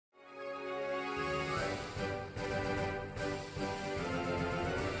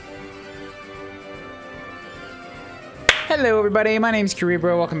Hello everybody, my name's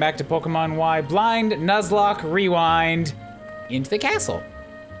Kuuribro. Welcome back to Pokemon Y Blind Nuzlocke Rewind into the castle.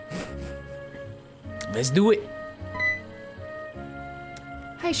 Let's do it.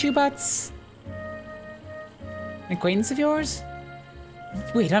 Hi, Shoebutts. An acquaintance of yours?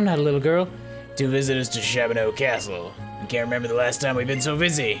 Wait, I'm not a little girl. Two visitors to Shabano Castle. I can't remember the last time we've been so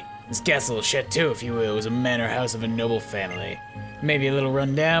busy. This castle, Chateau if you will, was a manor house of a noble family. Maybe a little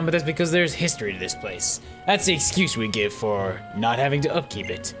run down, but that's because there's history to this place. That's the excuse we give for not having to upkeep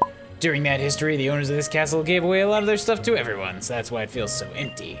it. During that history, the owners of this castle gave away a lot of their stuff to everyone, so that's why it feels so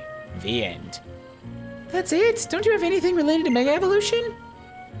empty. The end. That's it? Don't you have anything related to Mega Evolution?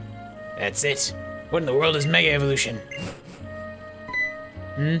 That's it. What in the world is Mega Evolution?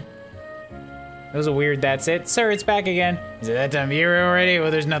 That was a weird that's it. Sir, it's back again. Is it that time of year already? Well,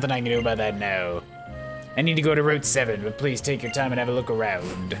 there's nothing I can do about that now. I need to go to Route 7, but please take your time and have a look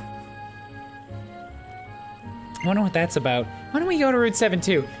around. I wonder what that's about. Why don't we go to Route 7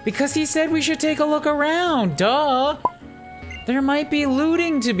 too? Because he said we should take a look around, duh! There might be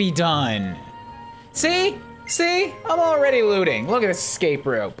looting to be done. See? See? I'm already looting. Look at this escape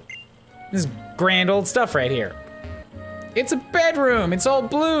rope. This is grand old stuff right here. It's a bedroom, it's all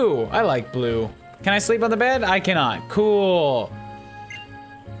blue. I like blue. Can I sleep on the bed? I cannot. Cool.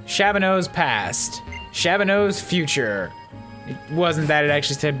 Shabano's past. Shabano's future. It wasn't that, it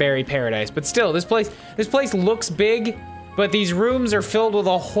actually said Berry Paradise, but still, this place looks big, but these rooms are filled with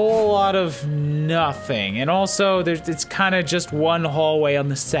a whole lot of nothing. And also, it's kind of just one hallway on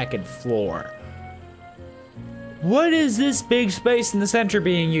the second floor. What is this big space in the center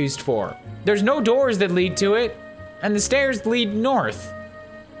being used for? There's no doors that lead to it, and the stairs lead north.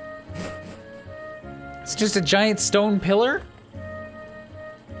 It's just a giant stone pillar?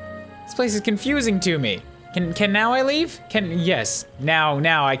 This place is confusing to me. Can now I leave? Yes,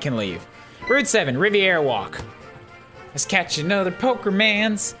 now I can leave. Route 7, Riviera Walk. Let's catch another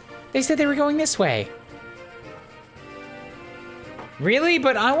Pokermans. They said they were going this way. Really?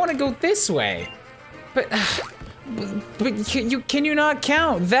 But I want to go this way. But can you not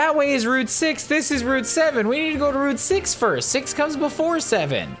count? That way is Route 6, this is Route 7. We need to go to Route 6 first. 6 comes before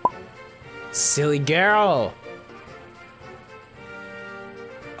 7. Silly girl.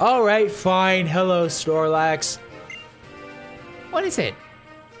 All right, fine. Hello, Snorlax. What is it?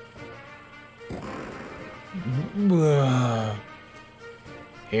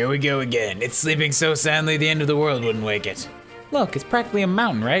 Here we go again. It's sleeping so soundly the end of the world wouldn't wake it. Look, it's practically a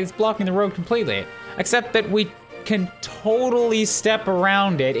mountain, right? It's blocking the road completely. Except that we can totally step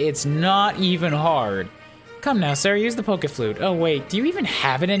around it. It's not even hard. Come now, sir, use the Poke Flute. Oh wait, do you even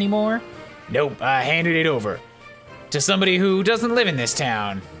have it anymore? Nope, I handed it over to somebody who doesn't live in this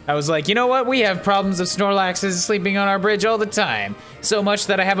town. I was like, you know what? We have problems of Snorlaxes sleeping on our bridge all the time. So much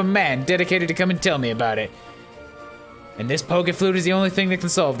that I have a man dedicated to come and tell me about it. And this Poke Flute is the only thing that can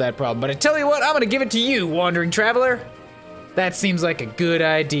solve that problem. But I tell you what, I'm gonna give it to you, wandering traveler. That seems like a good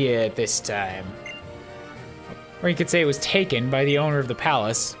idea at this time. Or you could say it was taken by the owner of the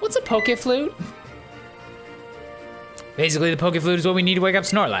palace. What's a Poke Flute? Basically, the Poke Flute is what we need to wake up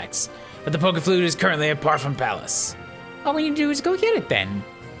Snorlax. But the Poke Flute is currently at Parfum Palace. All we need to do is go get it then.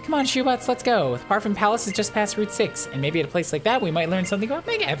 Come on, Shoebutts, let's go. Parfum Palace is just past Route 6, and maybe at a place like that, we might learn something about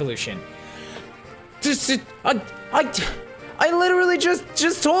Mega Evolution. I literally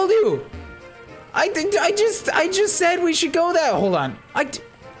just told you. I just said we should go that. Hold on. I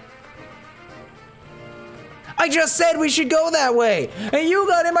just said we should go that way, and you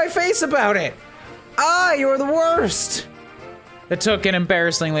got in my face about it. You're the worst. It took an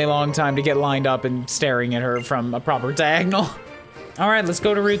embarrassingly long time to get lined up and staring at her from a proper diagonal. All right, let's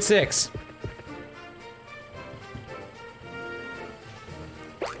go to Route 6.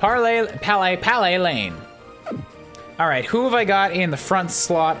 Palais Lane. All right, who have I got in the front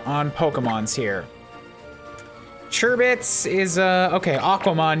slot on Pokemons here? Churbits is, okay,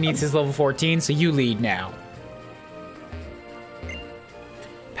 Aquamon needs his level 14, so you lead now.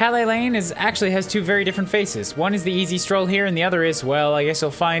 Palais Lane actually has two very different faces. One is the easy stroll here, and the other is, well, I guess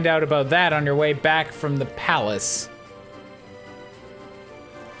you'll find out about that on your way back from the palace.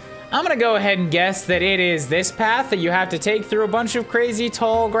 I'm gonna go ahead and guess that it is this path that you have to take through a bunch of crazy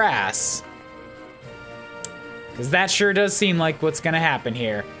tall grass. Because that sure does seem like what's gonna happen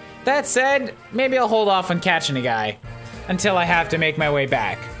here. That said, maybe I'll hold off on catching a guy until I have to make my way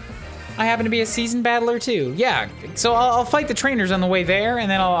back. I happen to be a seasoned battler too. Yeah, so I'll fight the trainers on the way there, and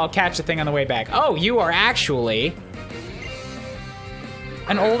then I'll catch the thing on the way back. Oh, you are actually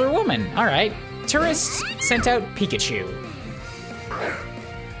an older woman. All right. Tourists sent out Pikachu.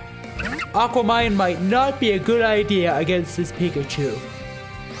 Aquamine might not be a good idea against this Pikachu.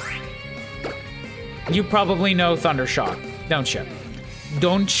 You probably know Thundershock, don't you?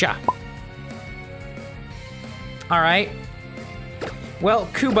 Don't ya? All right. Well,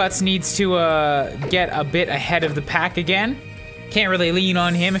 Kubots needs to get a bit ahead of the pack again. Can't really lean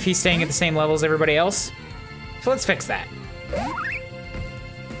on him if he's staying at the same level as everybody else. So let's fix that.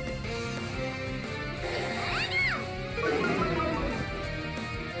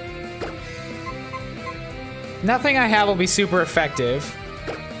 Nothing I have will be super effective.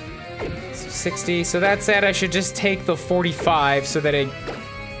 60, so that said, I should just take the 45 so that it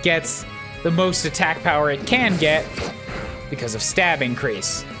gets the most attack power it can get because of stab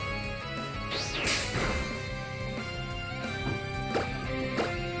increase.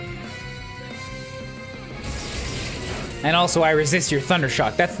 And also, I resist your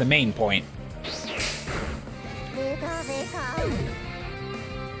Thundershock. That's the main point.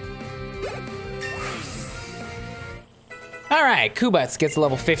 All right, Kubots gets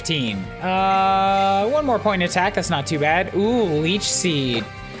level 15. One more point in attack. That's not too bad. Ooh, Leech Seed.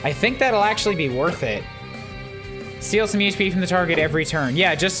 I think that'll actually be worth it. Steal some HP from the target every turn.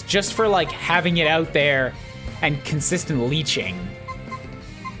 Yeah, just for like having it out there and consistent leeching.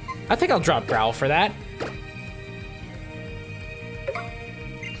 I think I'll drop Growl for that.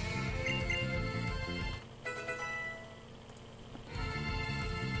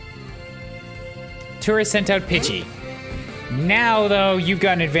 Tourist sent out Pidgey. Now, though, you've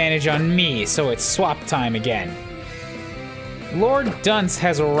got an advantage on me, so it's swap time again. Lord Dunce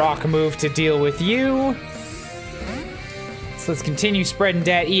has a rock move to deal with you. So let's continue spreading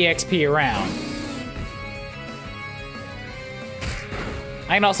that EXP around.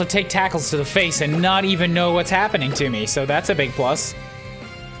 I can also take tackles to the face and not even know what's happening to me, so that's a big plus.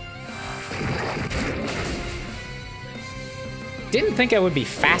 Didn't think I would be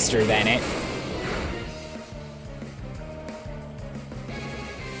faster than it.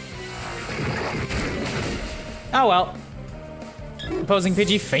 Oh well. Opposing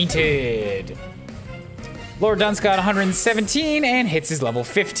Pidgey fainted. Lord Dunce got 117 and hits his level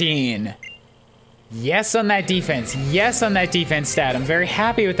 15. Yes on that defense. Yes on that defense stat. I'm very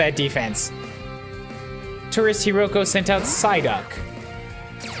happy with that defense. Tourist Hiroko sent out Psyduck.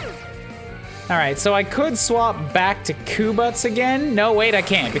 Alright, so I could swap back to Kubots again. No, wait, I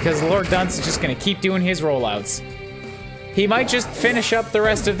can't, because Lord Dunce is just gonna keep doing his rollouts. He might just finish up the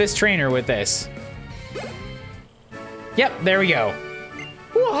rest of this trainer with this. Yep, there we go.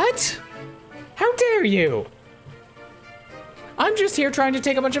 What? How dare you? I'm just here trying to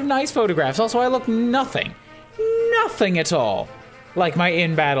take a bunch of nice photographs. Also, I look nothing at all like my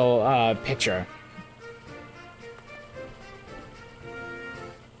in-battle picture.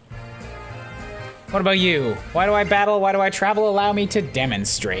 What about you? Why do I battle? Why do I travel? Allow me to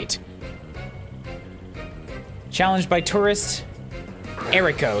demonstrate. Challenged by tourist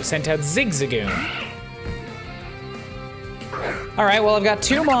Eriko sent out Zigzagoon. All right, well, I've got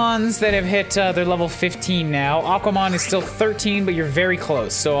two Mons that have hit their level 15 now. Aquamon is still 13, but you're very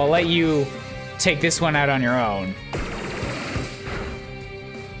close, so I'll let you take this one out on your own.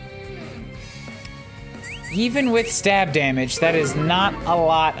 Even with stab damage, that is not a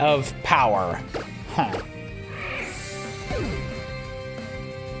lot of power. Huh.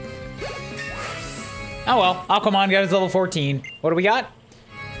 Oh well, Aquamon got his level 14. What do we got?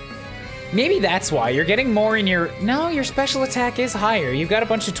 Maybe that's why you're getting more in your... No, your special attack is higher. You've got a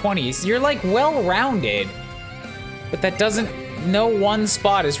bunch of 20s. You're like well-rounded. But that doesn't... No one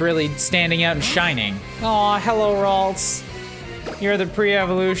spot is really standing out and shining. Aw, hello, Ralts. You're the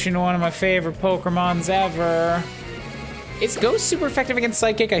pre-evolution, one of my favorite Pokemons ever. Is Ghost super effective against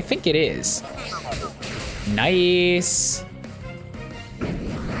Psychic? I think it is. Nice.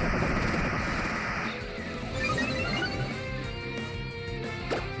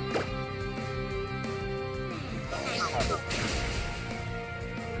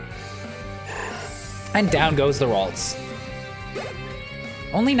 And down goes the Ralts.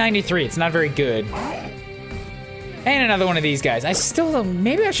 Only 93, it's not very good. And another one of these guys. I still don't,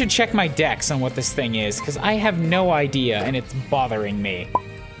 maybe I should check my dex on what this thing is, because I have no idea and it's bothering me.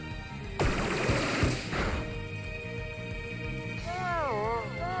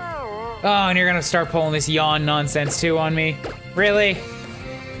 Oh, and you're gonna start pulling this yawn nonsense too on me? Really?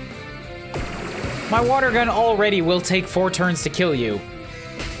 My water gun already will take 4 turns to kill you.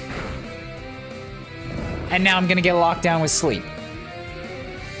 And now I'm gonna get locked down with sleep.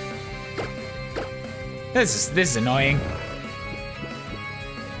 This is annoying.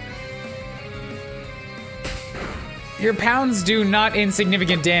 Your pounds do not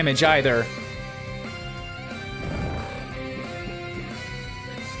insignificant damage either.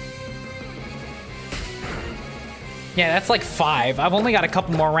 Yeah, that's like 5. I've only got a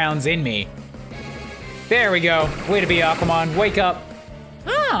couple more rounds in me. There we go. Way to be, Aquaman. Wake up.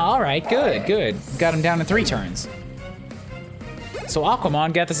 Ah, all right, good, good. Got him down in 3 turns. So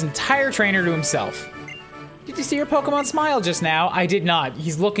Aquaman got this entire trainer to himself. Did you see your Pokemon smile just now? I did not.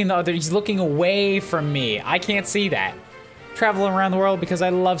 He's looking he's looking away from me. I can't see that. Traveling around the world because I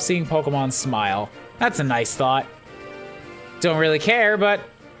love seeing Pokemon smile. That's a nice thought. Don't really care, but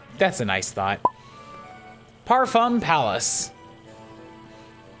that's a nice thought. Parfum Palace.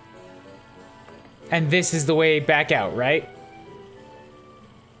 And this is the way back out, right?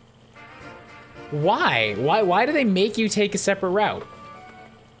 Why? Why do they make you take a separate route?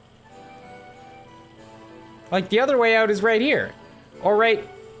 Like, the other way out is right here. Or right...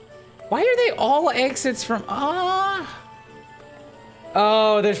 Why are they all exits from... Oh,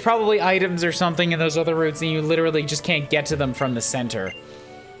 there's probably items or something in those other routes and you literally just can't get to them from the center.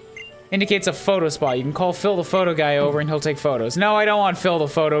 Indicates a photo spot. You can call Phil the photo guy over and he'll take photos. No, I don't want Phil the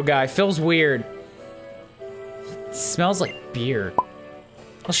photo guy. Phil's weird. It smells like beer.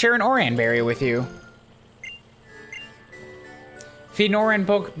 I'll share an Oran berry with you. Feed an Oran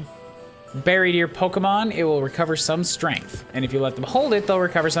berry to your Pokemon, it will recover some strength. And if you let them hold it, they'll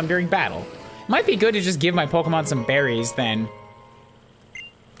recover some during battle. It might be good to just give my Pokemon some berries then.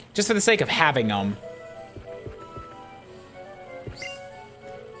 Just for the sake of having them.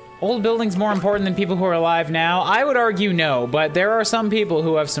 Old buildings more important than people who are alive now? I would argue no, but there are some people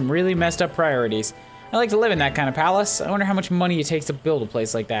who have some really messed up priorities. I like to live in that kind of palace. I wonder how much money it takes to build a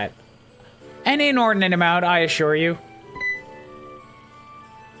place like that. An inordinate amount, I assure you.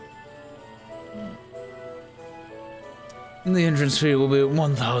 The entrance fee will be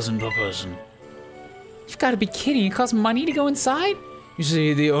 1,000 per person. You've got to be kidding. It costs money to go inside? You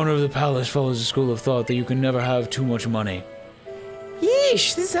see, the owner of the palace follows a school of thought that you can never have too much money.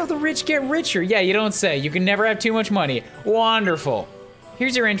 Yeesh, this is how the rich get richer. Yeah, you don't say. You can never have too much money. Wonderful.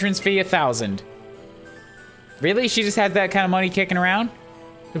 Here's your entrance fee, 1,000. Really? She just had that kind of money kicking around?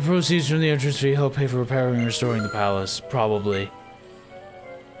 The proceeds from the entrance fee help pay for repairing and restoring the palace. Probably.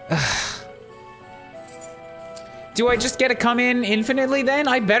 Do I just get to come in infinitely then?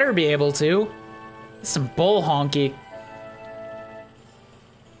 I better be able to. This is some bull honky.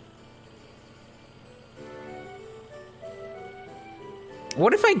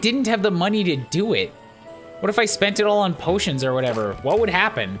 What if I didn't have the money to do it? What if I spent it all on potions or whatever? What would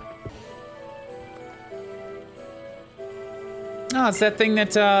happen? Oh, it's that thing that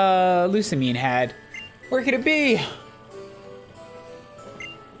Lucamine had. Where could it be?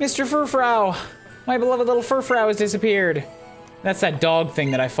 Mr. Furfrau. My beloved little Furfrau has disappeared. That's that dog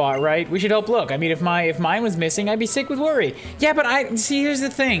thing that I fought, right? We should help look. I mean, if mine was missing, I'd be sick with worry. Yeah, but see, here's the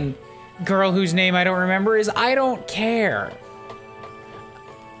thing. Girl whose name I don't remember is I don't care.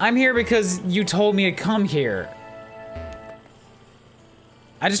 I'm here because you told me to come here.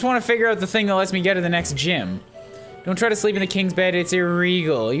 I just want to figure out the thing that lets me get to the next gym. Don't try to sleep in the king's bed, it's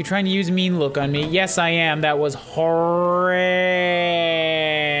illegal. Are you trying to use mean look on me? Yes, I am. That was horrific.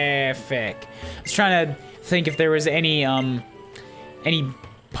 I was trying to think if there was any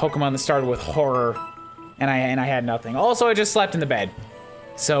Pokemon that started with horror, and I had nothing. Also, I just slept in the bed.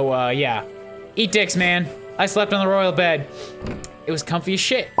 So, yeah. Eat dicks, man. I slept on the royal bed. It was comfy as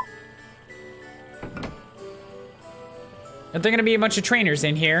shit. And there are gonna be a bunch of trainers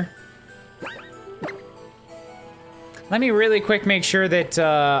in here. Let me really quick make sure that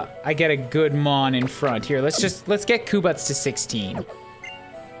I get a good Mon in front. Here, let's get Kubats to 16.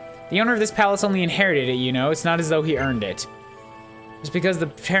 The owner of this palace only inherited it, you know. It's not as though he earned it. Just because the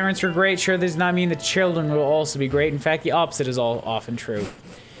parents were great, sure does not mean the children will also be great. In fact, the opposite is often true.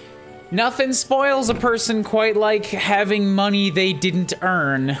 Nothing spoils a person quite like having money they didn't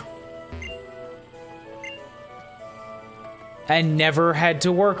earn. And never had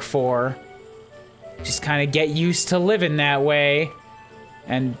to work for. Just kind of get used to living that way.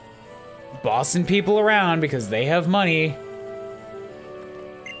 And bossing people around because they have money.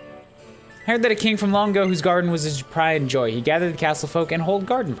 I heard that a king from long ago whose garden was his pride and joy. He gathered the castle folk and hold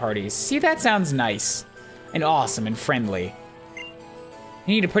garden parties. See, that sounds nice. And awesome and friendly.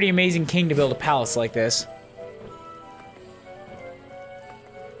 You need a pretty amazing king to build a palace like this.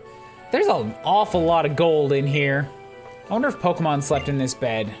 There's an awful lot of gold in here. I wonder if Pokemon slept in this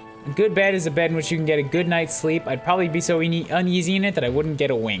bed. A good bed is a bed in which you can get a good night's sleep. I'd probably be so uneasy in it that I wouldn't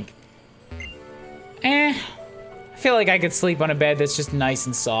get a wink. I feel like I could sleep on a bed that's just nice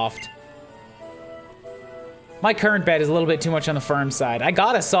and soft. My current bed is a little bit too much on the firm side. I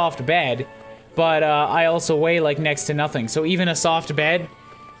got a soft bed, but I also weigh like next to nothing. So even a soft bed,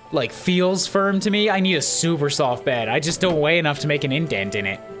 like, feels firm to me. I need a super soft bed. I just don't weigh enough to make an indent in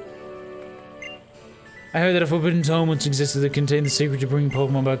it. I heard that a forbidden tome once existed that contained the secret to bringing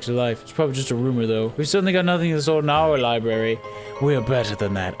Pokemon back to life. It's probably just a rumor, though. We've certainly got nothing of the sort in our library. We're better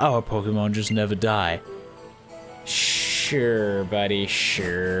than that. Our Pokemon just never die. Sure, buddy,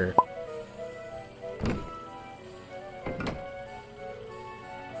 sure.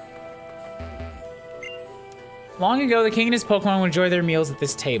 Long ago, the king and his Pokemon would enjoy their meals at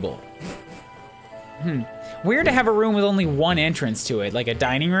this table. Weird to have a room with only one entrance to it, like a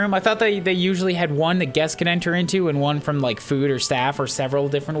dining room. I thought they usually had one that guests could enter into and one from like food or staff or several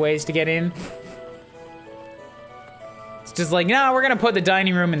different ways to get in. It's just like, no, we're gonna put the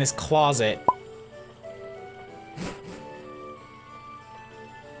dining room in this closet.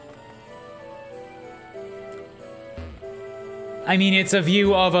 I mean, it's a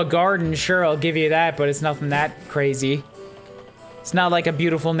view of a garden, sure, I'll give you that, but it's nothing that crazy. It's not like a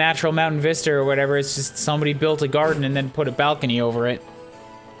beautiful natural mountain vista or whatever, it's just somebody built a garden and then put a balcony over it.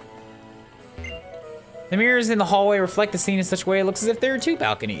 The mirrors in the hallway reflect the scene in such a way it looks as if there are two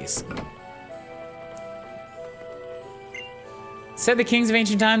balconies. Said the kings of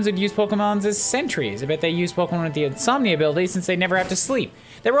ancient times would use Pokemons as sentries. I bet they used Pokemon with the insomnia ability since they never have to sleep.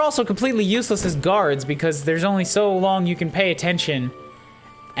 They were also completely useless as guards because there's only so long you can pay attention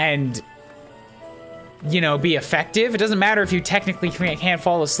and, you know, be effective. It doesn't matter if you technically can't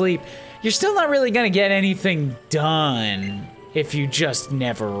fall asleep. You're still not really gonna get anything done if you just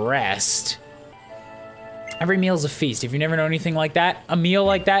never rest. Every meal's a feast. If you never know anything like that, a meal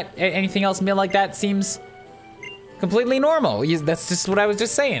like that, anything else meal like that seems completely normal. That's just what I was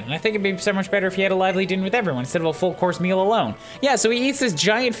just saying. And I think it'd be so much better if he had a lively dinner with everyone instead of a full course meal alone. Yeah, so he eats this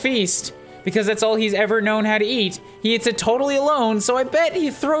giant feast because that's all he's ever known how to eat. He eats it totally alone, so I bet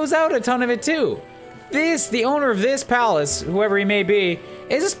he throws out a ton of it too. The owner of this palace, whoever he may be,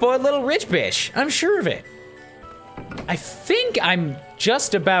 is a spoiled little rich bitch. I'm sure of it. I think I'm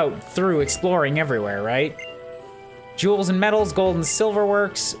just about through exploring everywhere, right? Jewels and metals, gold and silver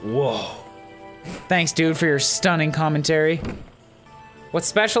works. Whoa. Thanks, dude, for your stunning commentary. What's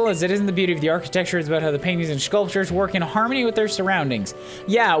special is it isn't the beauty of the architecture, it's about how the paintings and sculptures work in harmony with their surroundings.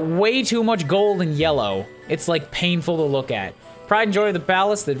 Yeah, way too much gold and yellow. It's like painful to look at. Pride and joy of the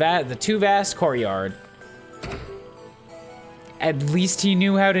palace, the too vast courtyard. At least he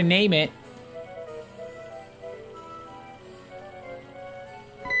knew how to name it.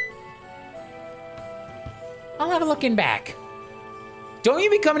 I'll have a look in back. Don't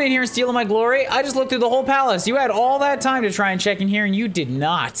you be coming in here and stealing my glory. I just looked through the whole palace. You had all that time to try and check in here and you did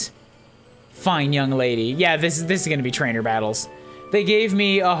not. Fine young lady. Yeah, this is gonna be trainer battles. They gave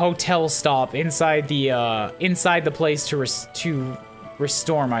me a hotel stop inside the place to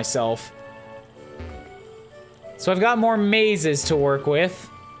restore myself. So I've got more mazes to work with.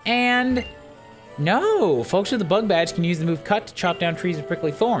 And no, folks with the bug badge can use the move cut to chop down trees with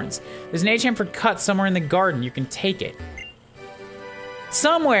prickly thorns. There's an HM for cut somewhere in the garden. You can take it.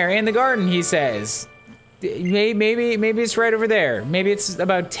 Somewhere in the garden, he says. Maybe it's right over there. Maybe it's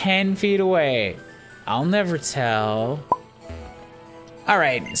about 10 feet away. I'll never tell. All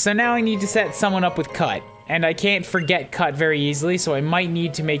right, so now I need to set someone up with cut. And I can't forget cut very easily, so I might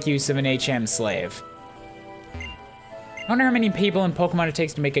need to make use of an HM slave. I wonder how many people in Pokemon it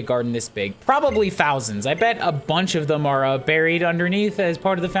takes to make a garden this big. Probably thousands. I bet a bunch of them are buried underneath as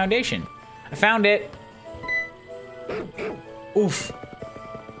part of the foundation. I found it. Oof.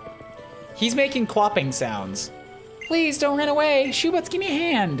 He's making clopping sounds. Please don't run away. Shubut's, give me a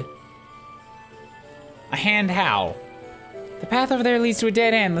hand. A hand how? The path over there leads to a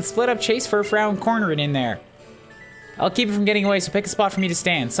dead end. Let's split up Chase Furfrou and corner it in there. I'll keep it from getting away, so pick a spot for me to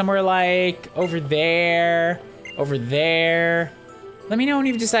stand. Somewhere like over there, over there. Let me know when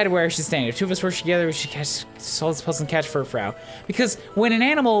you've decided where I should stand. If two of us work together, we should solve this puzzle and catch Furfrou. Because when an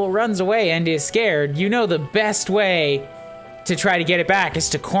animal runs away and is scared, you know the best way to try to get it back is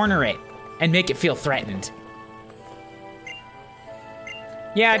to corner it and make it feel threatened.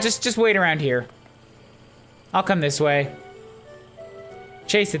 Yeah, just wait around here. I'll come this way.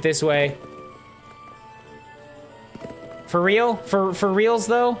 Chase it this way. For real? For reals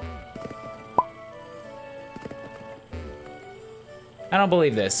though? I don't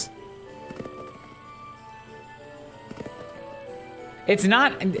believe this. It's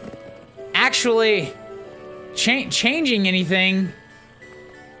not actually changing anything.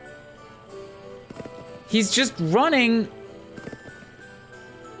 He's just running.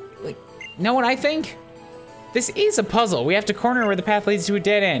 Like, know what I think? This is a puzzle. We have to corner where the path leads to a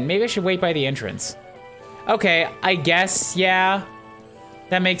dead end. Maybe I should wait by the entrance. Okay, I guess, yeah.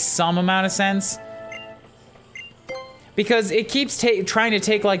 That makes some amount of sense. Because it keeps trying to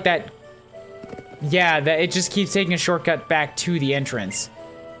take like that. Yeah, it just keeps taking a shortcut back to the entrance.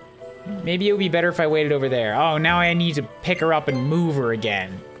 Maybe it would be better if I waited over there. Oh, now I need to pick her up and move her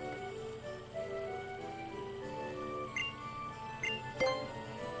again.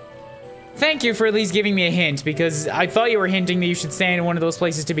 Thank you for at least giving me a hint, because I thought you were hinting that you should stand in one of those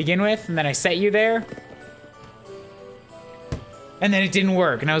places to begin with, and then I set you there. And then it didn't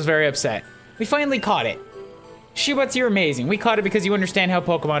work, and I was very upset. We finally caught it. Shubats, you're amazing. We caught it because you understand how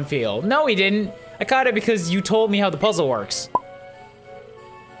Pokemon feel. No, we didn't. I caught it because you told me how the puzzle works.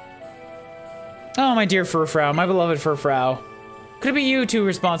 Oh, my dear Furfrau, my beloved Furfrau. Could it be you two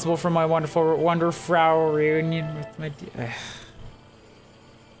responsible for my wonderful Wonderfrau reunion with my dear...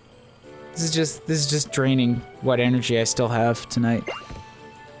 This is just draining what energy I still have tonight.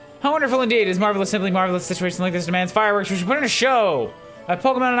 How wonderful indeed. It is marvelous, simply marvelous. A situation like this demands fireworks. We should put in a show. My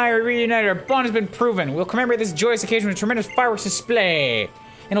Pokemon and I are reunited. Our bond has been proven. We'll commemorate this joyous occasion with a tremendous fireworks display.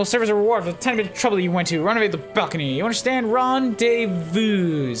 And it will serve as a reward for the tiny bit of trouble you went to. Renovate the balcony. You understand?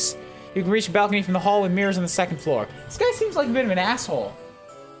 Rendezvous. You can reach the balcony from the hall with mirrors on the second floor. This guy seems like a bit of an asshole.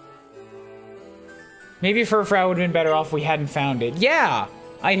 Maybe Furfrau would have been better off if we hadn't found it. Yeah!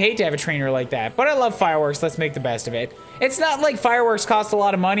 I'd hate to have a trainer like that, but I love fireworks. Let's make the best of it. It's not like fireworks cost a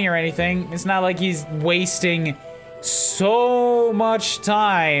lot of money or anything. It's not like he's wasting so much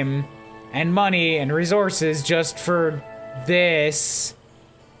time and money and resources just for this.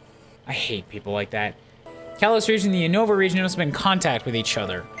 I hate people like that. Kalos region and the Unova region must have been in contact with each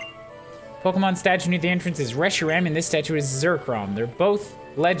other. Pokemon statue near the entrance is Reshiram, and this statue is Zerkrom. They're both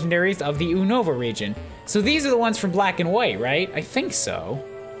legendaries of the Unova region. So these are the ones from Black and White, right? I think so.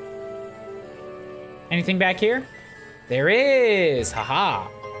 Anything back here? There is! Haha!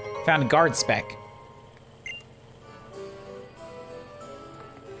 Found a guard spec.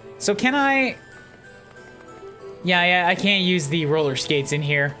 So can I... Yeah, I can't use the roller skates in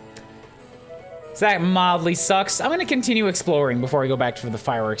here. So that mildly sucks. I'm gonna continue exploring before I go back to the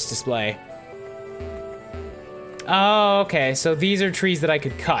fireworks display. Oh, okay, so these are trees that I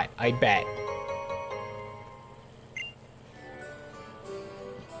could cut, I bet.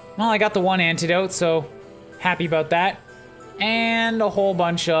 Well, I got the one antidote, so happy about that. And a whole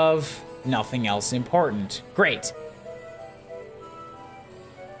bunch of nothing else important. Great.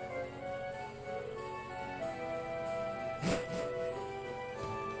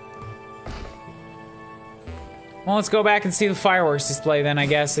 Well, let's go back and see the fireworks display then, I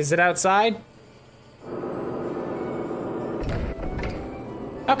guess. Is it outside?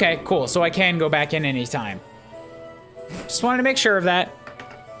 Okay, cool. So I can go back in anytime. Just wanted to make sure of that.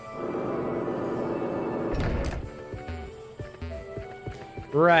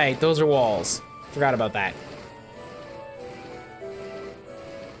 Right, those are walls. Forgot about that.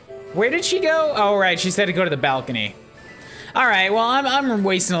 Where did she go? Oh, right, she said to go to the balcony. All right, well, I'm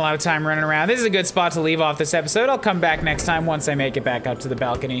wasting a lot of time running around. This is a good spot to leave off this episode. I'll come back next time once I make it back up to the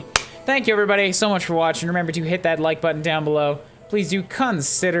balcony. Thank you, everybody, so much for watching. Remember to hit that like button down below. Please do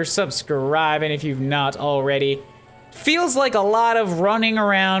consider subscribing if you've not already. Feels like a lot of running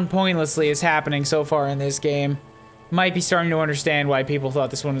around pointlessly is happening so far in this game. Might be starting to understand why people thought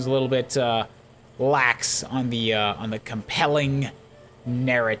this one was a little bit lax on the compelling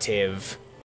narrative.